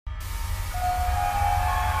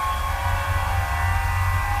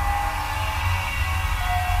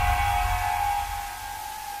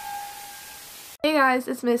guys,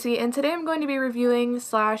 it's Missy, and today I'm going to be reviewing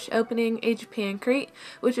 / opening a Japan Crate,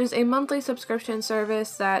 which is a monthly subscription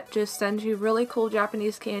service that just sends you really cool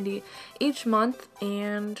Japanese candy each month.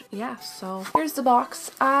 And yeah, so here's the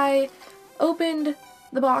box. I opened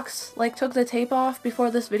the box, took the tape off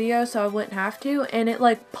before this video so I wouldn't have to, and it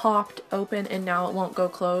popped open and now it won't go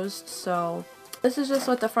closed. So this is just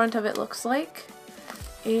what the front of it looks like.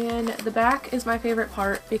 And the back is my favorite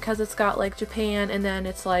part because it's got Japan and then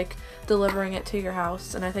it's delivering it to your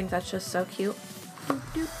house, and I think that's just so cute.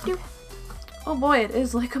 Oh boy, it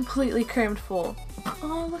is completely crammed full.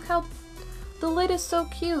 Oh, look how the lid is so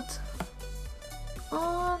cute.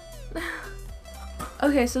 Oh.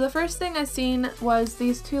 Okay, so the first thing I seen was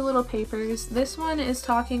these two little papers. This one is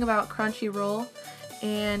talking about Crunchyroll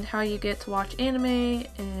and how you get to watch anime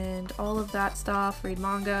and all of that stuff, read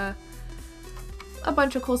manga. A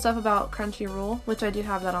bunch of cool stuff about Crunchyroll, which I do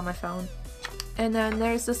have that on my phone. And then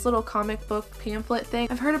there's this little comic book pamphlet thing.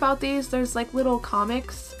 I've heard about these. There's little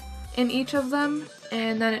comics in each of them,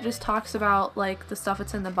 and then it just talks about the stuff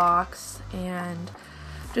that's in the box and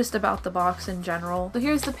just about the box in general. So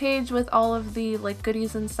here's the page with all of the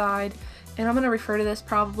goodies inside, and I'm gonna refer to this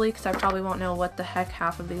probably because I probably won't know what the heck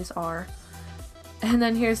half of these are. And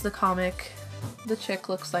then here's the comic. The chick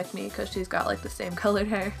looks like me because she's got the same colored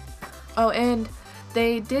hair. Oh, and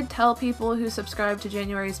they did tell people who subscribed to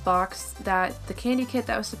January's box that the candy kit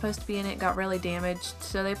that was supposed to be in it got really damaged,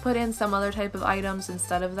 so they put in some other type of items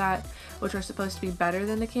instead of that, which are supposed to be better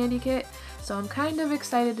than the candy kit. So I'm kind of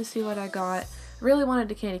excited to see what I got. Really wanted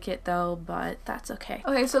the candy kit though, but that's okay.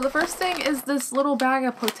 Okay, so the first thing is this little bag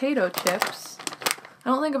of potato chips. I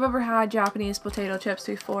don't think I've ever had Japanese potato chips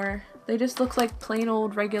before. They just look like plain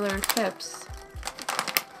old regular chips.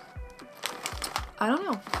 I don't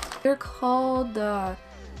know. They're called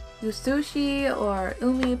Yusushi or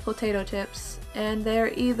Umi potato chips, and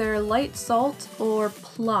they're either light salt or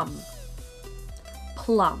plum.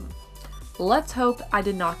 Plum. Let's hope I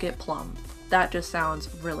did not get plum. That just sounds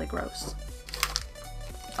really gross.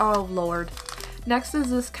 Oh lord. Next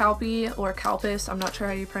is this Calpy or Calpis, I'm not sure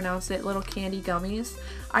how you pronounce it, little candy gummies.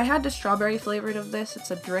 I had the strawberry flavored of this.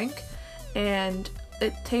 It's a drink, and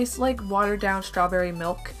it tastes like watered down strawberry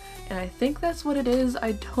milk. And I think that's what it is.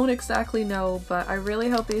 I don't exactly know, but I really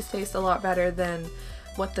hope these taste a lot better than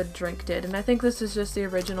what the drink did. And I think this is just the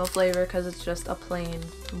original flavor because it's just a plain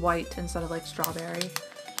white instead of strawberry.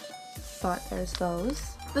 But there's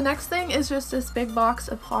those. The next thing is just this big box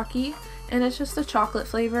of Pocky, and it's just a chocolate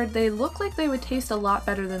flavored. They look like they would taste a lot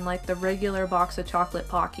better than the regular box of chocolate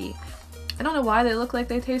Pocky. I don't know why they look like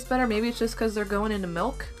they taste better. Maybe it's just because they're going into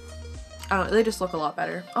milk. I don't know, they just look a lot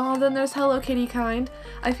better. Oh, then there's Hello Kitty kind.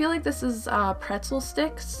 I feel like this is pretzel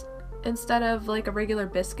sticks instead of a regular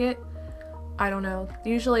biscuit. I don't know.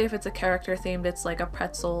 Usually if it's a character themed, it's a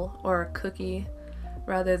pretzel or a cookie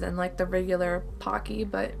rather than the regular Pocky.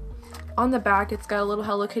 But on the back it's got a little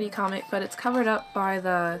Hello Kitty comic, but it's covered up by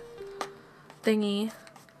the thingy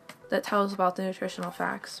that tells about the nutritional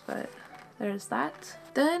facts, but there's that.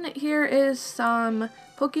 Then here is some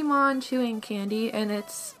Pokemon chewing candy, and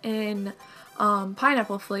it's in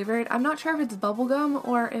pineapple flavored. I'm not sure if it's bubblegum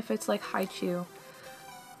or if it's high chew,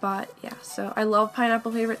 but yeah, so I love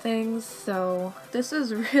pineapple flavored things. So this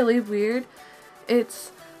is really weird.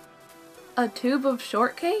 It's a tube of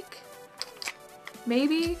shortcake,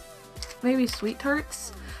 maybe sweet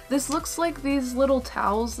tarts. This looks like these little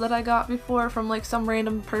towels that I got before from some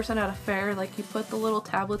random person at a fair. You put the little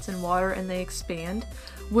tablets in water and they expand.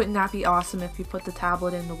 Wouldn't that be awesome if you put the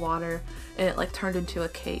tablet in the water and it turned into a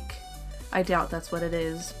cake? I doubt that's what it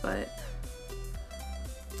is, but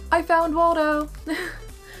I found Waldo!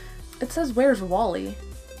 It says, "Where's Wally?"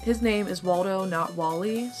 His name is Waldo, not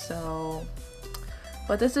Wally, so...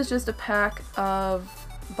 But this is just a pack of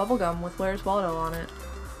bubblegum with "Where's Waldo" on it.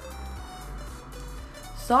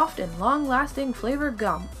 Soft and long-lasting flavor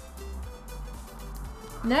gum.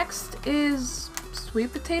 Next is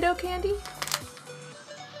sweet potato candy.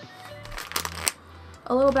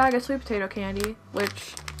 A little bag of sweet potato candy,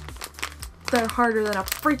 which they're harder than a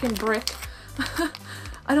freaking brick.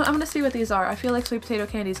 I'm gonna see what these are. I feel like sweet potato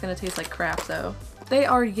candy is gonna taste like crap though. They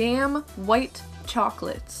are yam white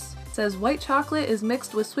chocolates. It says white chocolate is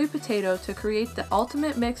mixed with sweet potato to create the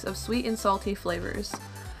ultimate mix of sweet and salty flavors.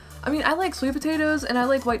 I mean, I like sweet potatoes and I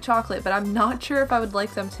like white chocolate, but I'm not sure if I would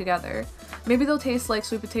like them together. Maybe they'll taste like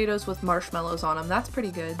sweet potatoes with marshmallows on them. That's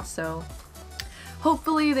pretty good, so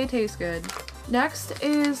hopefully they taste good. Next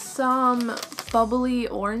is some bubbly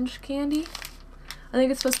orange candy. I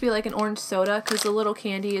think it's supposed to be an orange soda because the little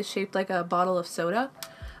candy is shaped like a bottle of soda.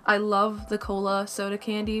 I love the cola soda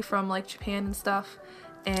candy from Japan and stuff,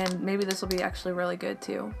 and maybe this will be actually really good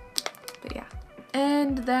too. But yeah.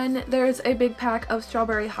 And then there's a big pack of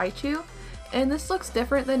strawberry haichu. And this looks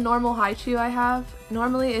different than normal haichu I have.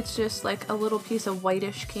 Normally it's just like a little piece of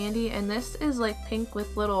whitish candy, and this is like pink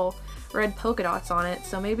with little red polka dots on it,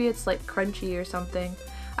 so maybe it's like crunchy or something.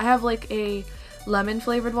 I have like a lemon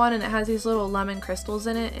flavored one, and it has these little lemon crystals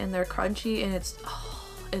in it, and they're crunchy, and it's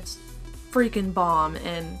freaking bomb.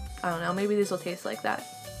 And I don't know, maybe these will taste like that.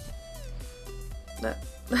 But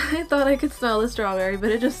I thought I could smell the strawberry,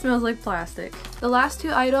 but it just smells like plastic. The last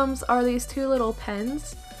two items are these two little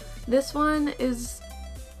pens. This one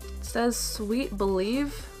says Sweet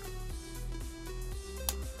Believe.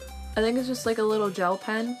 I think it's just like a little gel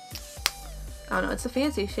pen. I don't know, it's a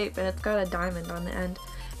fancy shape and it's got a diamond on the end.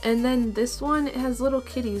 And then this one, it has little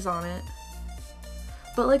kitties on it.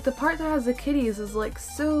 But like the part that has the kitties is like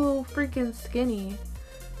so freaking skinny.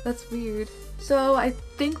 That's weird. So I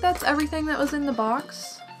think that's everything that was in the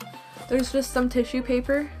box. There's just some tissue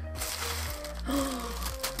paper.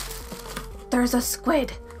 There's a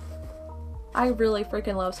squid! I really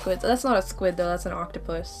freaking love squids. That's not a squid though, that's an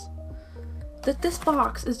octopus. This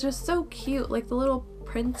box is just so cute, like the little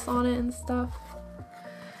prints on it and stuff.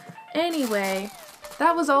 Anyway,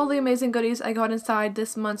 that was all the amazing goodies I got inside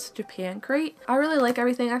this month's Japan crate. I really like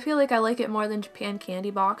everything. I feel like I like it more than Japan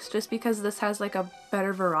candy box just because this has like a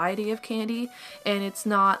better variety of candy and it's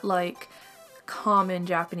not like common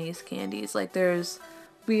Japanese candies. Like there's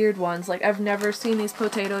weird ones, like I've never seen these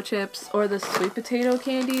potato chips or the sweet potato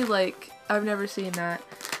candy, like I've never seen that.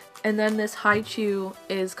 And then this haichu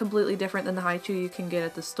is completely different than the haichu you can get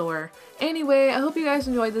at the store. Anyway, I hope you guys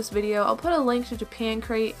enjoyed this video. I'll put a link to Japan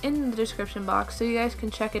crate in the description box so you guys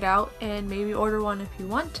can check it out and maybe order one if you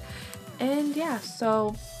want. And yeah,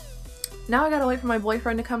 so now I gotta wait for my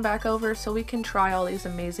boyfriend to come back over so we can try all these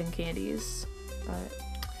amazing candies. But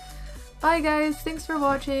bye guys, thanks for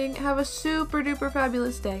watching. Have a super duper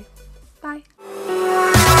fabulous day. Bye.